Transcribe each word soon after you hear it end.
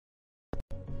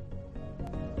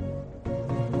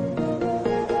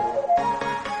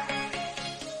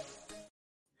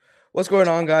What's going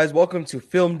on, guys? Welcome to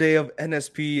Film Day of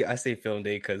NSP. I say Film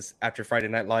Day because after Friday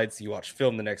Night Lights, you watch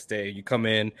film the next day. You come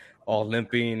in all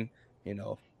limping,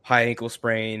 high ankle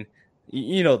sprain.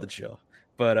 You know the drill.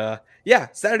 But yeah,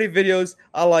 Saturday videos,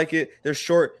 I like it. They're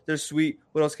short, they're sweet.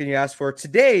 What else can you ask for?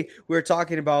 Today, we're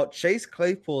talking about Chase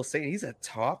Claypool saying he's a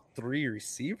top 3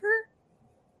 receiver?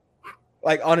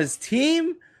 Like on his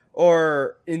team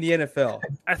or in the NFL?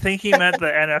 I think he meant the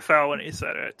NFL when he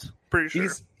said it. Pretty sure.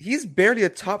 He's barely a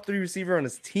top 3 receiver on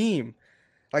his team.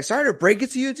 Like, sorry to break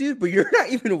it to you, dude, but you're not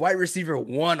even a wide receiver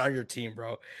 1 on your team,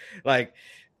 bro. Like,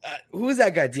 who is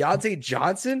that guy? Deontay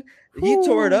Johnson? He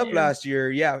tore it up last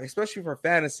year. Yeah, especially for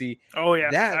fantasy. Oh, yeah,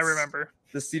 I remember.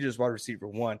 The Steelers wide receiver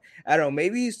 1. I don't know.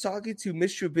 Maybe he's talking to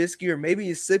Mitch Trubisky or maybe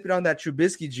he's sipping on that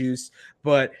Trubisky juice,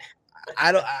 but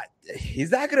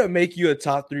he's not going to make you a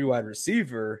top 3 wide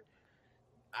receiver.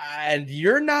 And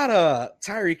you're not a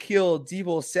Tyreek Hill,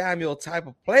 Deebo Samuel type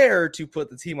of player to put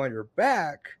the team on your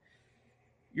back.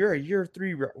 You're a year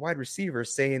 3 wide receiver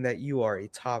saying that you are a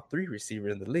top 3 receiver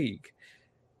in the league.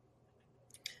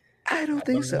 I don't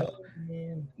think so.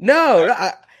 No,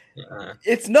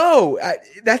 it's no.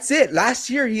 That's it. Last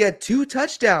year he had 2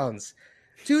 touchdowns.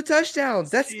 2 touchdowns.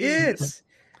 That's it.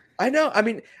 I know. I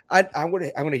mean, I'm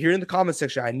gonna hear in the comment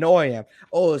section. I know I am.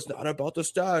 Oh, it's not about the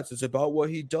stats. It's about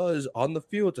what he does on the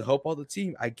field to help all the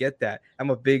team. I get that. I'm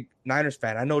a big Niners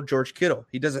fan. I know George Kittle.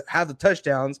 He doesn't have the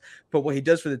touchdowns, but what he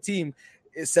does for the team,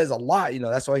 it says a lot.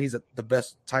 That's why he's the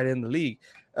best tight end in the league.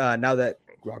 Now that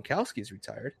Gronkowski is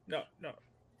retired. No.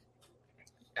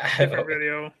 Different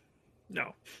video.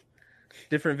 No.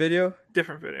 Different video.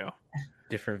 Different video.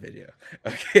 Different video.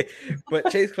 Okay,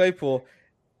 but Chase Claypool,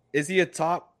 is he a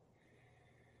top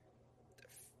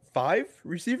 5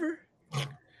 receiver?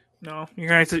 No, you're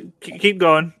going to keep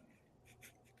going.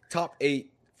 Top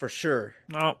 8 for sure.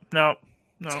 No.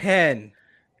 10.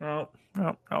 No.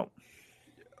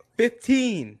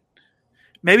 15.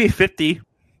 Maybe 50.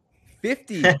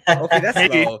 50. Okay,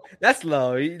 that's low. That's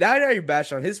low. Now you're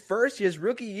bashing on his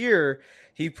rookie year.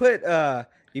 He put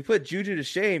Juju to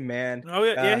shame, man. Oh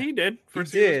yeah, he did.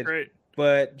 First year was great.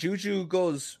 But Juju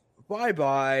goes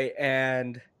bye-bye,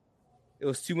 and it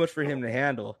was too much for him to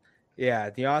handle.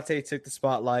 Yeah, Deontay took the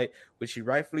spotlight, which he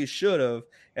rightfully should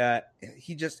have.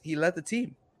 He led the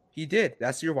team. He did.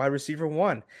 That's your wide receiver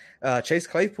 1. Chase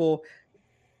Claypool,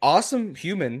 awesome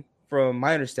human from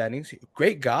my understanding.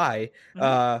 Great guy.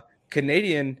 Mm-hmm.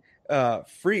 Canadian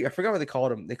free. I forgot what they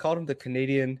called him. They called him the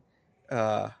Canadian.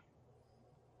 I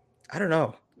don't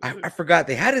know. I forgot.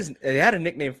 They had a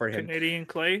nickname for him. Canadian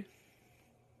Clay.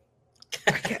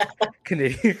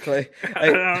 Canadian Clay. I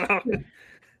don't know.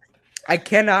 I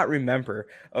cannot remember.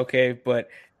 Okay, but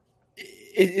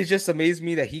it just amazed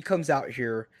me that he comes out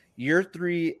here year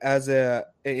 3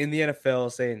 in the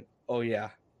NFL saying, "Oh yeah,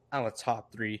 I'm a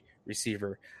top 3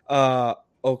 receiver."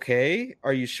 Okay,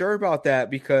 are you sure about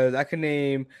that? Because I can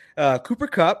name Cooper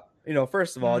Kupp.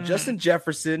 First of all, Justin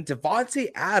Jefferson, Devontae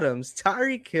Adams,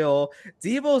 Tyreek Hill,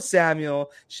 Deebo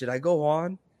Samuel. Should I go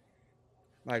on?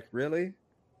 Like, really?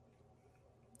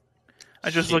 I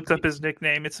just looked up his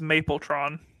nickname. It's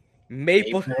Mapletron.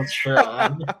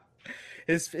 Mapletron.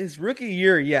 his rookie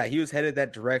year, yeah, he was headed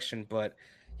that direction, but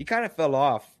he kind of fell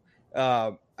off.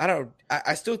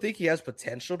 I still think he has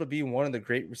potential to be one of the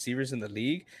great receivers in the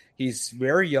league. He's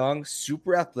very young,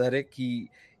 super athletic.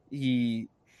 Never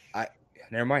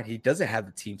mind. He doesn't have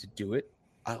the team to do it.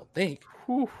 I don't think.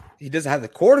 Whew. He doesn't have the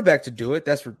quarterback to do it.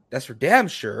 That's for damn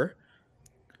sure.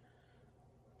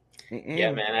 Mm-mm.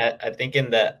 Yeah, man. I think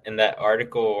in that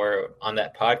article or on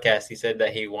that podcast, he said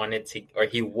that he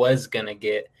was gonna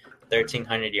get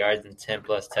 1,300 yards and 10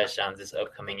 plus touchdowns this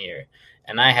upcoming year.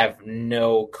 And I have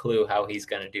no clue how he's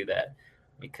going to do that,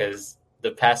 because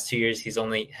the past 2 years he's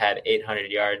only had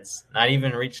 800 yards, not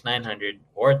even reached 900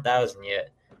 or 1,000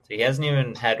 yet. So he hasn't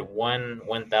even had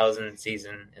 1,000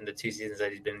 season in the 2 seasons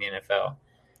that he's been in the NFL.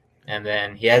 And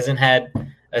then he hasn't had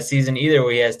a season either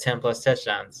where he has 10 plus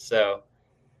touchdowns. So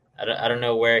I don't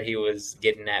know where he was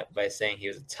getting at by saying he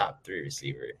was a top 3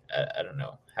 receiver. I don't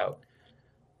know how.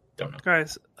 Don't know.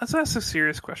 Guys, let's ask a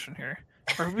serious question here.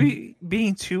 Are we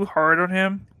being too hard on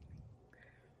him?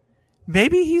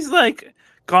 Maybe he's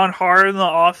gone hard in the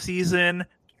off season,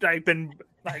 been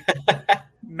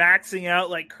maxing out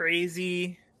like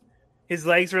crazy. His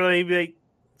legs are maybe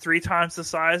 3 times the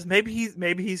size. Maybe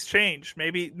he's changed.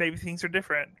 Maybe things are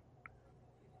different.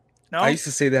 No, I used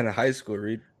to say that in high school,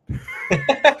 Reed.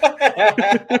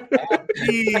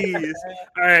 Jeez.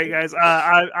 All right, guys.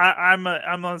 I'm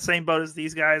on the same boat as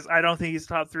these guys. I don't think he's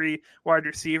top 3 wide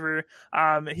receiver.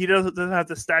 He doesn't have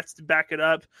the stats to back it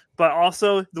up, but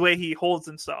also the way he holds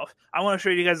himself. I want to show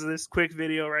you guys this quick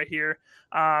video right here.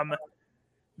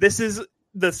 This is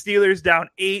the Steelers down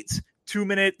 8, 2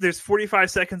 minutes. There's 45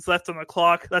 seconds left on the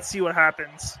clock. Let's see what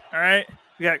happens. All right.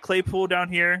 We got Claypool down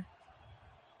here.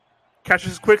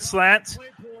 Catches a quick slant.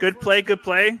 Good play.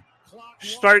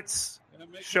 Starts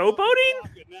showboating?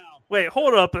 Wait,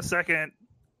 hold up a second.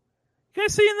 You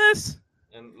guys seeing this?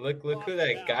 And look who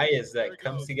that guy is that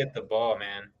comes to get the ball,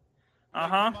 man.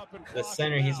 The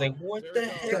center, he's like, what the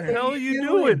hell are you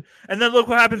doing? And then look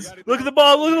what happens. Look at the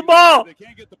ball.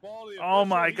 Oh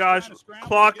my gosh.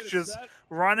 Clock just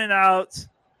running out.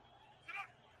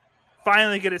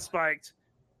 Finally get it spiked.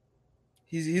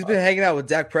 He's been hanging out with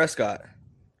Dak Prescott.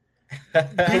 We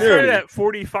started at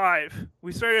 45.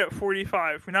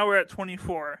 Now we're at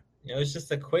 24. It was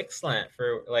just a quick slant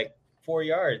for like 4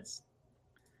 yards.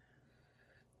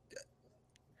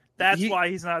 That's why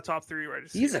he's not a top 3 wide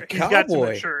receiver. He's a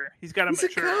cowboy. He's got to mature.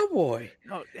 He's a cowboy.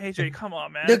 No, AJ, come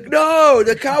on, man.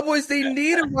 The Cowboys, they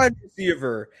need a wide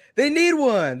receiver. They need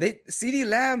one. CeeDee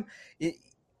Lamb.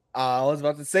 I was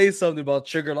about to say something about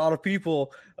trigger a lot of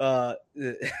people.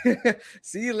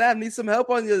 CeeDee Lamb needs some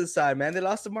help on the other side, man. They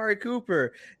lost Amari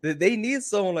Cooper. They need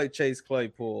someone like Chase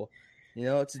Claypool,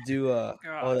 to do all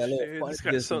that little fun this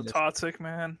guy's so toxic,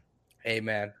 man. Hey,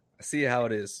 man, I see how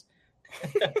it is.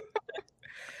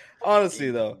 Honestly,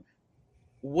 though,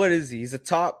 what is he? He's a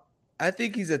top. I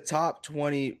think he's a top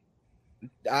 20.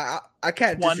 I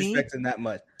can't disrespect him that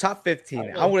much. Top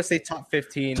 15. I want to say top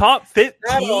 15. Top 15?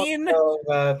 I don't know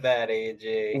about that,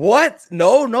 AJ. What?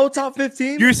 No, top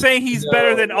 15? You're saying he's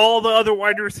better than all the other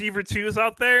wide receiver 2s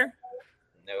out there?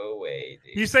 No way,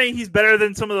 dude. You're saying he's better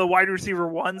than some of the wide receiver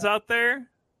 1s out there?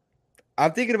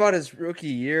 I'm thinking about his rookie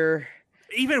year.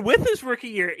 Even with his rookie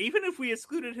year, even if we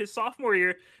excluded his sophomore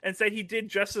year and said he did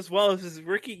just as well as his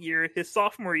rookie year, his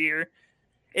sophomore year,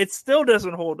 it still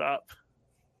doesn't hold up.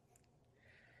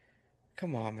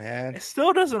 Come on, man. It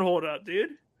still doesn't hold up,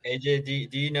 dude.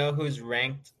 AJ, do you know who's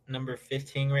ranked number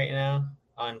 15 right now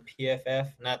on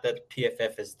PFF? Not that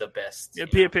PFF is the best. Yeah,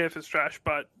 PFF is trash,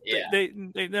 but yeah.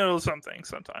 they know something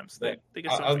sometimes. They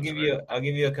get something. I'll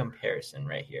give you a comparison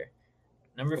right here.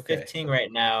 Number 15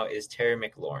 right now is Terry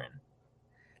McLaurin.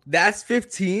 That's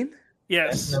 15?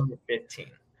 Yes. That's number 15.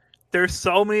 There's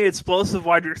so many explosive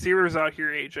wide receivers out here,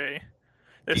 AJ.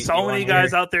 There's so many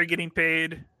guys out there getting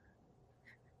paid.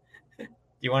 Do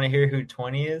you want to hear who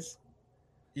 20 is?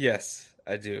 Yes,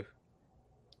 I do.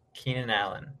 Keenan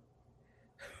Allen.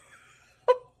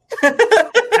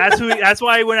 That's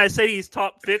why when I said he's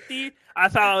top 50, I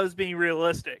thought I was being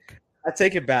realistic. I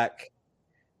take it back.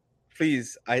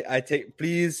 Please,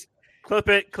 please. Clip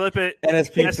it.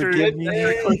 NSP, forgive me.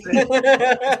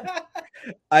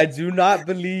 I do not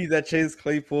believe that Chase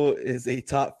Claypool is a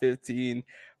top 15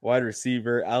 wide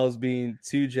receiver. I was being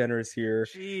too generous here.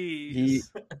 Jeez. He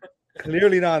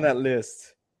clearly not on that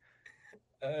list.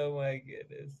 Oh my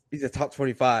goodness. He's a top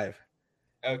 25.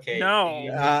 Okay. No.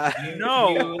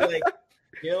 No.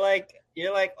 You're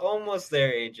like almost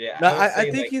there, AJ. No, I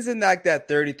think he's in that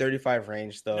 30, 35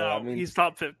 range though. No, I mean, he's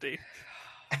top 50.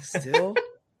 Still?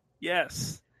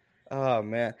 Yes. Oh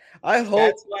man. I hope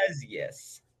stats-wise,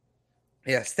 yes.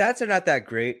 Yeah, stats are not that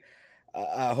great.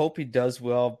 I hope he does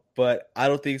well, but I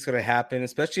don't think it's going to happen,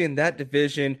 especially in that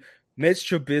division. Mitch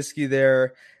Trubisky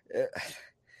there.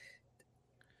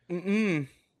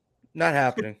 Not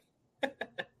happening.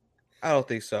 I don't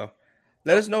think so.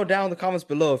 Let us know down in the comments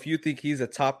below if you think he's a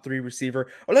top 3 receiver,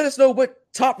 or let us know what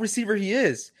top receiver he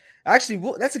is.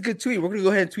 Actually, that's a good tweet. We're going to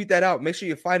go ahead and tweet that out. Make sure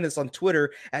you find us on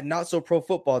Twitter at Not So Pro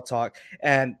Football Talk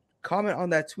and comment on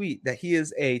that tweet that he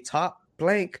is a top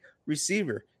blank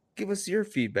receiver. Give us your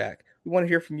feedback. We want to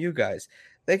hear from you guys.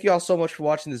 Thank you all so much for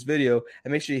watching this video,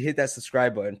 and make sure you hit that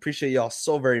subscribe button. Appreciate y'all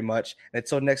so very much. And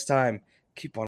until next time, keep on